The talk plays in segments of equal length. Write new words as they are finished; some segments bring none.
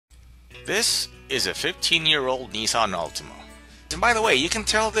This is a 15-year-old Nissan Altima. And by the way, you can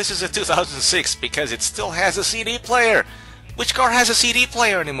tell this is a 2006 because it still has a CD player. Which car has a CD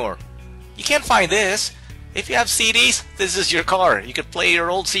player anymore? You can't find this. If you have CDs, this is your car. You could play your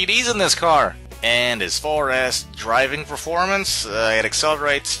old CDs in this car. And as far as driving performance, it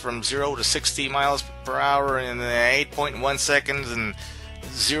accelerates from 0 to 60 miles per hour in 8.1 seconds and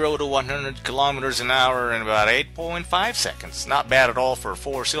 0 to 100 kilometers an hour in about 8.5 seconds. Not bad at all for a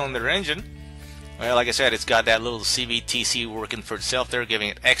 4-cylinder engine. Well, like I said, it's got that little CVTC working for itself there, giving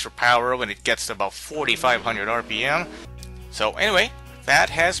it extra power when it gets to about 4,500 RPM. So anyway,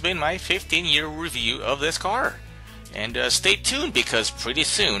 that has been my 15-year review of this car. And stay tuned because pretty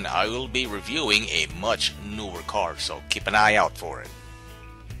soon I will be reviewing a much newer car, so keep an eye out for it.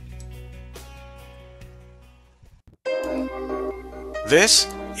 This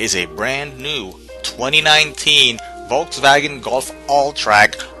is a brand new 2019 Volkswagen Golf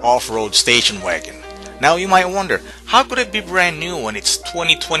Alltrack off-road station wagon. Now you might wonder, how could it be brand new when it's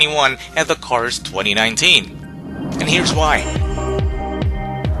 2021 and the car is 2019? And here's why.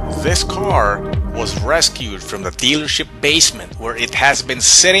 This car was rescued from the dealership basement where it has been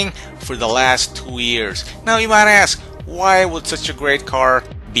sitting for the last 2 years. Now you might ask, why would such a great car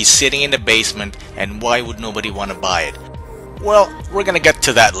be sitting in the basement and why would nobody want to buy it? Well, we're gonna get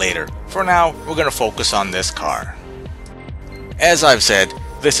to that later. For now, we're gonna focus on this car. As I've said,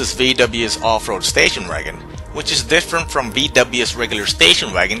 this is VW's off-road station wagon, which is different from VW's regular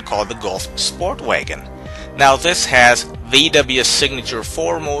station wagon called the Golf Sport Wagon. Now this has VW's signature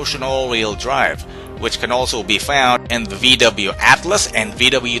 4-motion all-wheel drive, which can also be found in the VW Atlas and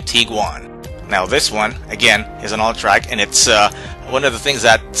VW Tiguan. Now this one, again, is an all-track, and it's one of the things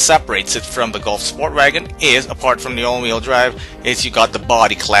that separates it from the Golf Sport Wagon is, apart from the all-wheel drive, is you got the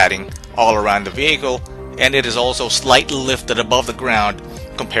body cladding all around the vehicle, and it is also slightly lifted above the ground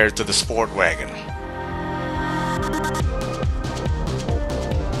compared to the Sport Wagon.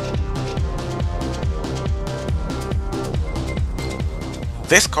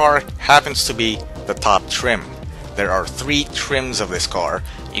 This car happens to be the top trim. There are 3 trims of this car.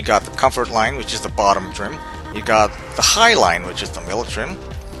 You got the Comfort line, which is the bottom trim. You got the High line, which is the middle trim.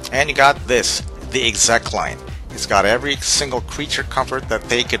 And you got this, the Execline. It's got every single creature comfort that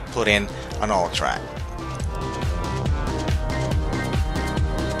they could put in an Alltrack.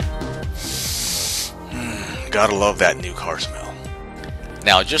 Gotta love that new car smell.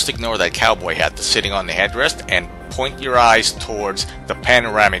 Now just ignore that cowboy hat that's sitting on the headrest and point your eyes towards the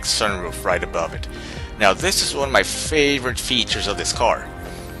panoramic sunroof right above it. Now this is one of my favorite features of this car.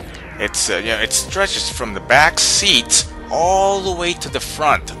 It stretches from the back seats all the way to the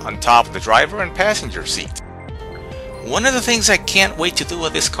front on top of the driver and passenger seat. One of the things I can't wait to do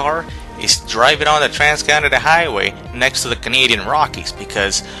with this car is drive it on the Trans-Canada Highway next to the Canadian Rockies,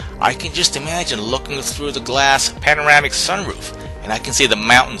 because I can just imagine looking through the glass panoramic sunroof and I can see the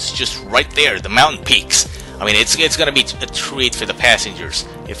mountains just right there, the mountain peaks. I mean, it's going to be a treat for the passengers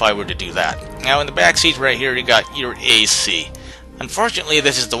if I were to do that. Now in the back seat right here you got your AC. Unfortunately,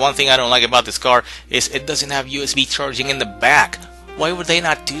 this is the one thing I don't like about this car, is it doesn't have USB charging in the back. Why would they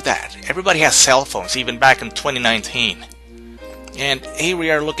not do that? Everybody has cell phones, even back in 2019. And here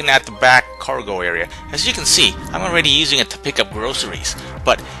we are looking at the back cargo area. As you can see, I'm already using it to pick up groceries.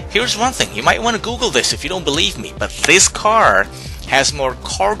 But here's one thing, you might want to Google this if you don't believe me, but this car has more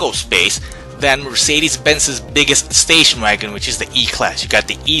cargo space than Mercedes-Benz's biggest station wagon, which is the E-Class. You got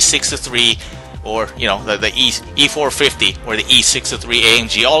the E63, or the E450, or the E63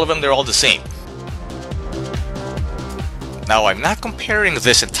 AMG. All of them, they're all the same. Now, I'm not comparing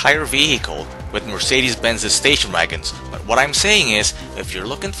this entire vehicle with Mercedes-Benz's station wagons, but what I'm saying is, if you're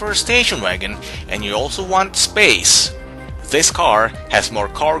looking for a station wagon and you also want space, this car has more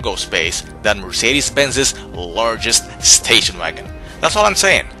cargo space than Mercedes-Benz's largest station wagon. That's all I'm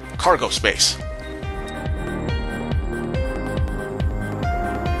saying. Cargo space.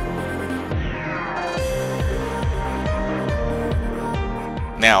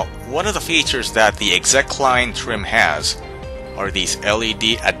 Now, one of the features that the Execline trim has are these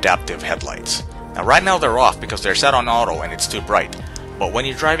LED adaptive headlights. Now right now they're off because they're set on auto and it's too bright. But when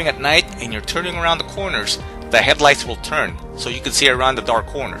you're driving at night and you're turning around the corners, the headlights will turn so you can see around the dark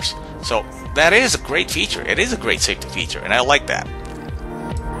corners. So that is a great feature. It is a great safety feature and I like that.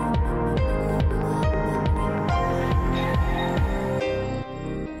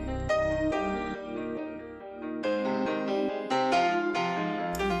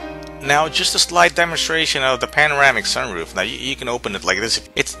 Now, just a slight demonstration of the panoramic sunroof. Now, you can open it like this.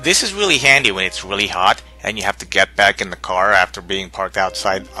 This is really handy when it's really hot and you have to get back in the car after being parked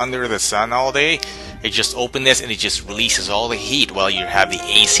outside under the sun all day. You just open this and it just releases all the heat while you have the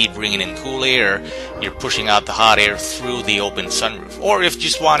AC bringing in cool air. You're pushing out the hot air through the open sunroof. Or if you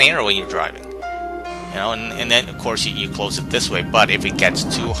just want air when you're driving. You know, and then of course you close it this way. But if it gets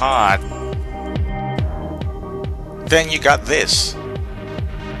too hot, then you got this.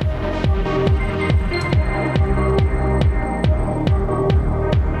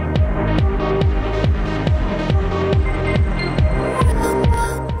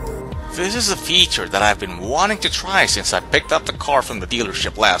 This is a feature that I've been wanting to try since I picked up the car from the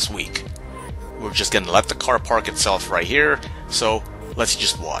dealership last week. We're just gonna let the car park itself right here, so let's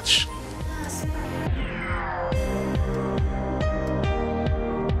just watch.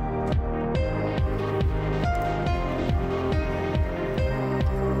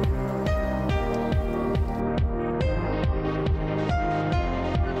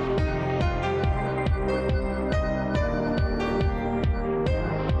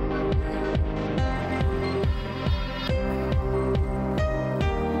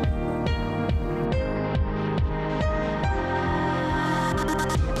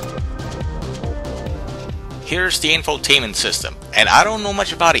 Here's the infotainment system, and I don't know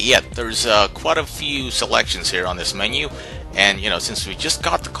much about it yet. There's quite a few selections here on this menu, and you know, since we just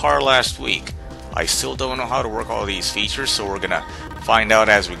got the car last week, I still don't know how to work all these features, so we're gonna find out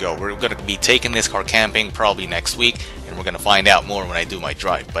as we go. We're gonna be taking this car camping probably next week, and we're gonna find out more when I do my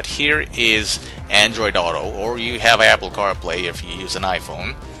drive. But here is Android Auto, or you have Apple CarPlay if you use an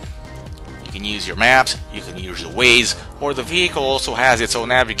iPhone. You can use your maps, you can use your Waze, or the vehicle also has its own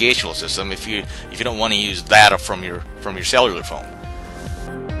navigational system if you don't want to use data from your cellular phone.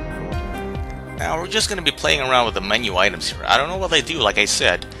 Now we're just going to be playing around with the menu items here. I don't know what they do, like I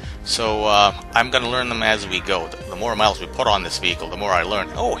said, so I'm going to learn them as we go. The more miles we put on this vehicle, the more I learn.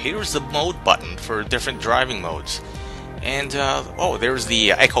 Oh, here's the mode button for different driving modes, and oh, there's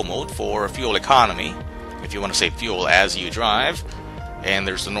the Eco mode for fuel economy, if you want to save fuel as you drive. And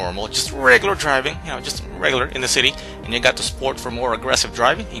there's the normal, just regular driving, you know, just regular in the city. And you got the sport for more aggressive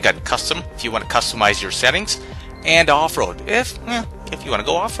driving. You got custom if you want to customize your settings, and off-road if you want to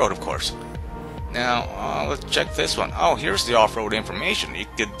go off-road, of course. Now let's check this one. Oh, here's the off-road information. You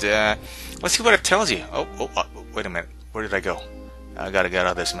could let's see what it tells you. Oh, wait a minute. Where did I go? I gotta get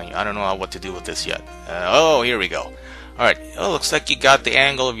out of this menu. I don't know what to do with this yet. Oh, here we go. All right. Oh, looks like you got the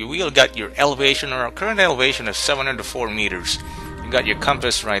angle of your wheel. You got your elevation, or current elevation of 704 meters. Got your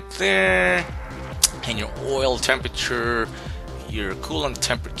compass right there, and your oil temperature, your coolant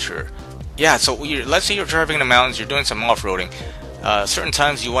temperature. Yeah, so let's say you're driving in the mountains, you're doing some off-roading. Certain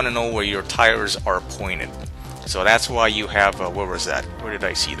times you want to know where your tires are pointed. So that's why you have, where was that? Where did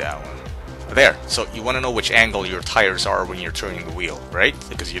I see that one? There. So you want to know which angle your tires are when you're turning the wheel, right?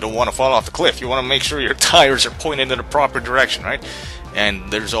 Because you don't want to fall off the cliff. You want to make sure your tires are pointed in the proper direction, right?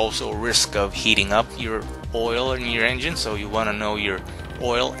 And there's also a risk of heating up your oil in your engine, so you want to know your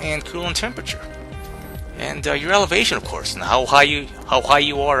oil and coolant temperature, and your elevation, of course, and how high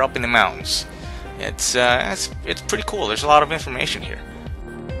you are up in the mountains. It's pretty cool. There's a lot of information here.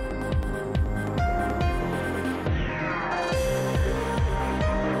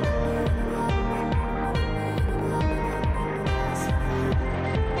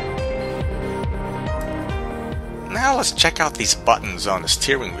 Now let's check out these buttons on the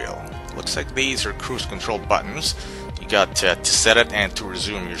steering wheel. Looks like these are cruise control buttons. You got to set it and to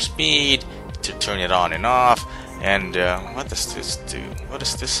resume your speed, to turn it on and off. And what does this do? What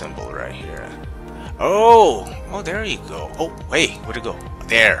is this symbol right here? Oh, there you go. Oh, wait, where'd it go?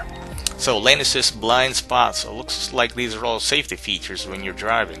 There. So lane assist, blind spot. So it looks like these are all safety features when you're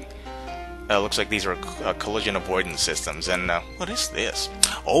driving. Looks like these are collision avoidance systems. And what is this?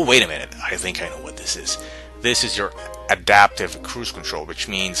 Oh, wait a minute. I think I know what this is. This is your adaptive cruise control, which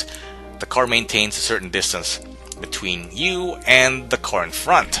means the car maintains a certain distance between you and the car in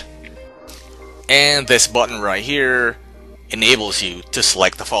front. And this button right here enables you to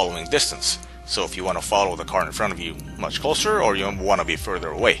select the following distance. So if you want to follow the car in front of you much closer, or you want to be further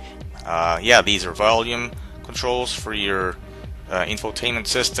away. Yeah, these are volume controls for your infotainment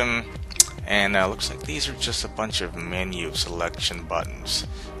system. And looks like these are just a bunch of menu selection buttons.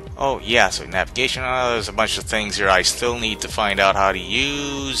 Oh yeah, so navigation, there's a bunch of things here I still need to find out how to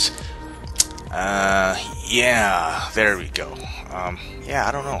use. Yeah, there we go. Yeah,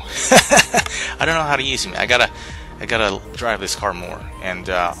 I don't know. I don't know how to use them. I gotta drive this car more, and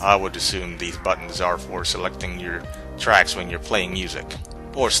I would assume these buttons are for selecting your tracks when you're playing music,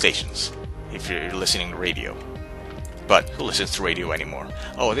 or stations, if you're listening to radio. But who listens to radio anymore?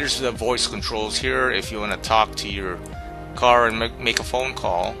 Oh, there's the voice controls here if you want to talk to your car and make a phone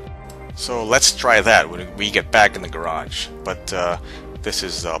call. So let's try that when we get back in the garage. But this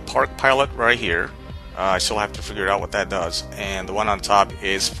is Park Pilot right here. I still have to figure out what that does. And the one on top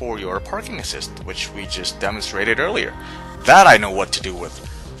is for your parking assist, which we just demonstrated earlier. That I know what to do with.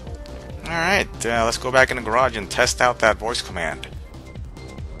 Alright, let's go back in the garage and test out that voice command.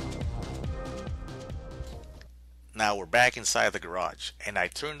 Now we're back inside the garage, and I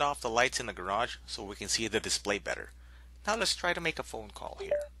turned off the lights in the garage so we can see the display better. Now let's try to make a phone call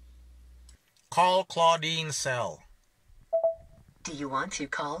here. Call Claudine Cell. Do you want to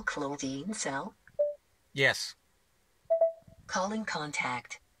call Claudine Cell? Yes. Calling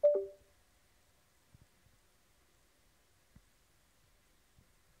contact.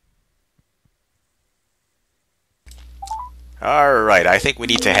 Alright, I think we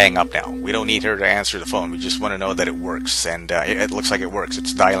need to hang up now. We don't need her to answer the phone. We just want to know that it works. And it looks like it works.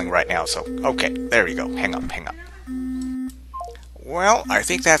 It's dialing right now. So, okay, there you go. Hang up, hang up. Well, I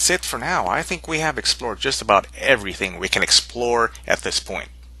think that's it for now. I think we have explored just about everything we can explore at this point.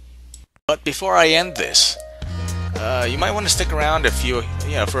 But before I end this, you might want to stick around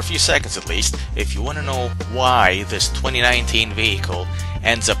for a few seconds at least, if you want to know why this 2019 vehicle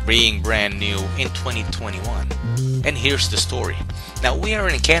ends up being brand new in 2021. And here's the story. Now, we are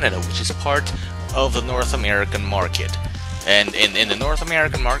in Canada, which is part of the North American market. And in the North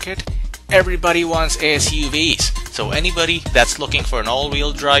American market, everybody wants SUVs. So anybody that's looking for an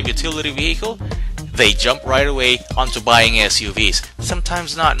all-wheel drive utility vehicle, they jump right away onto buying SUVs,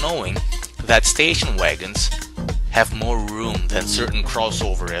 sometimes not knowing that station wagons have more room than certain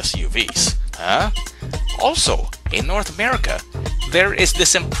crossover SUVs. Huh? Also, in North America, there is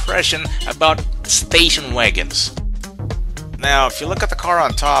this impression about station wagons. Now, if you look at the car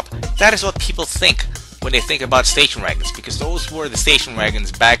on top, that is what people think when they think about station wagons, because those were the station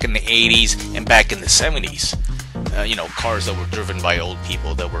wagons back in the 80s and back in the 70s. Cars that were driven by old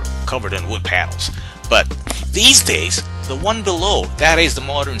people that were covered in wood panels. But these days, the one below, that is the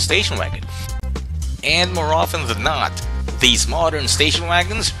modern station wagon. And more often than not, these modern station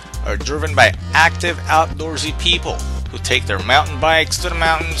wagons are driven by active outdoorsy people who take their mountain bikes to the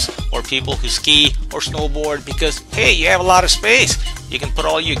mountains, or people who ski or snowboard because, hey, you have a lot of space. You can put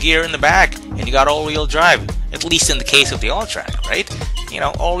all your gear in the back and you got all-wheel drive, at least in the case of the Alltrack, right?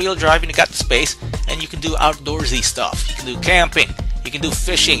 All-wheel drive and you got the space and you can do outdoorsy stuff. You can do camping, you can do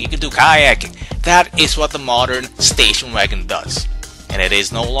fishing, you can do kayaking. That is what the modern station wagon does. And it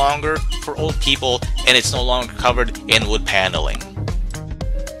is no longer for old people, and it's no longer covered in wood paneling.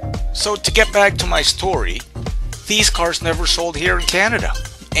 So to get back to my story, these cars never sold here in Canada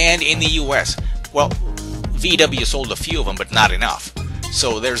and in the US. Well, VW sold a few of them, but not enough.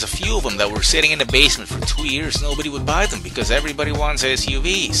 So there's a few of them that were sitting in the basement for 2 years. Nobody would buy them because everybody wants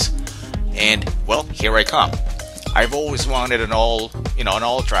SUVs. And, well, here I come. I've always wanted an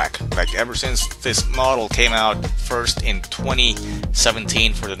Alltrack. Like, ever since this model came out first in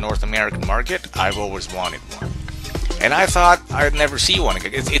 2017 for the North American market, I've always wanted one. And I thought I'd never see one.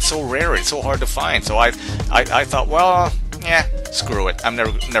 It's so rare, it's so hard to find. So I thought, well, yeah, screw it. I'm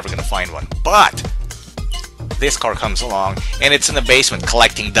never gonna find one. But this car comes along, and it's in the basement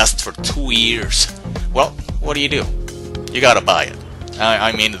collecting dust for 2 years. Well, what do? You gotta buy it.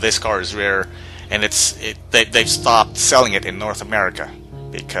 I mean, this car is rare, and they've stopped selling it in North America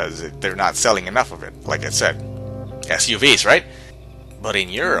because they're not selling enough of it. Like I said, SUVs, right? But in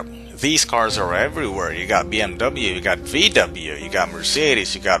Europe, these cars are everywhere. You got BMW, you got VW, you got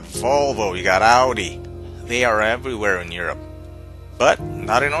Mercedes, you got Volvo, you got Audi. They are everywhere in Europe. But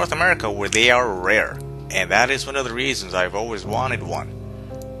not in North America, where they are rare. And that is one of the reasons I've always wanted one.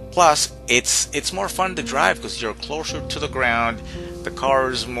 Plus, it's more fun to drive because you're closer to the ground, the car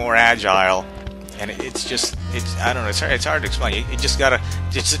is more agile, and it's I don't know, it's hard to explain. You just gotta,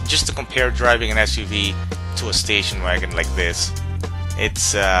 just to compare driving an SUV to a station wagon like this,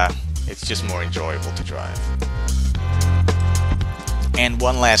 it's just more enjoyable to drive. And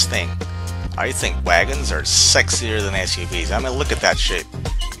one last thing, I think wagons are sexier than SUVs. I mean, look at that shape.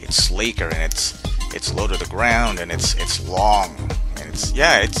 It's sleeker, and it's low to the ground, and it's long, and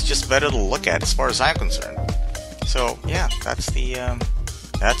it's just better to look at as far as I'm concerned. So yeah, that's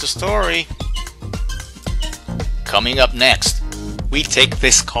the story. Coming up next, we take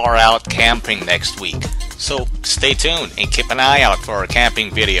this car out camping next week. So stay tuned and keep an eye out for our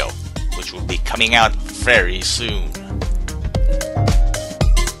camping video, which will be coming out very soon.